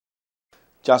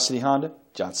Johnson City Honda,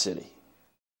 Johnson City.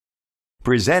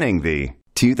 Presenting the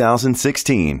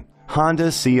 2016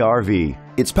 Honda CR-V.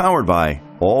 It's powered by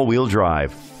all-wheel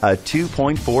drive, a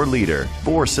 2.4-liter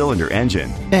four-cylinder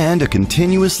engine, and a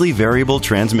continuously variable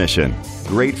transmission.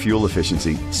 Great fuel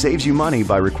efficiency saves you money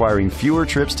by requiring fewer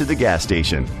trips to the gas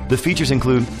station. The features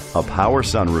include a power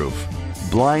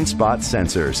sunroof, blind spot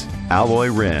sensors, alloy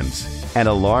rims, an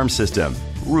alarm system,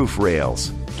 roof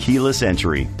rails, keyless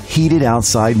entry, heated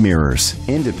outside mirrors,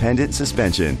 independent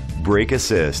suspension, brake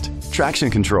assist, traction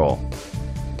control.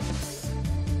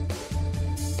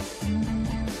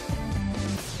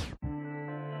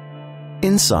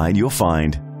 Inside you'll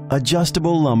find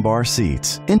adjustable lumbar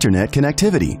seats, internet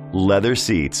connectivity, leather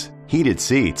seats, heated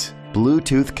seats,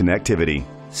 Bluetooth connectivity,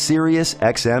 Sirius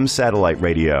XM satellite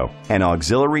radio, an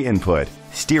auxiliary input,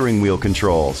 steering wheel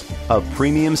controls, a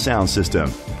premium sound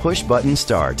system, push button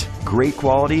start. Great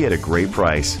quality at a great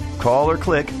price. Call or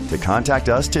click to contact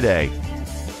us today.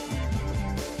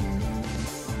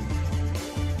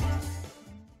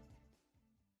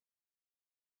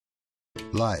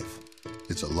 Life.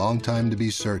 It's a long time to be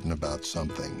certain about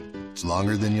something. It's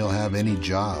longer than you'll have any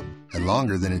job, and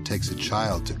longer than it takes a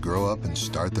child to grow up and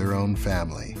start their own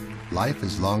family. Life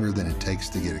is longer than it takes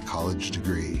to get a college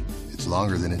degree. It's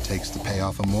longer than it takes to pay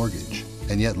off a mortgage.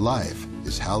 And yet life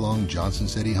is how long Johnson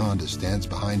City Honda stands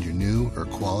behind your new or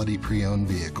quality pre-owned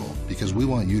vehicle, because we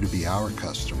want you to be our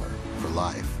customer for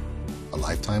life. A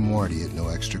lifetime warranty at no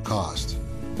extra cost.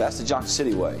 That's the Johnson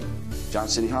City way.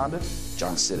 Johnson City Honda,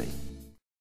 Johnson City.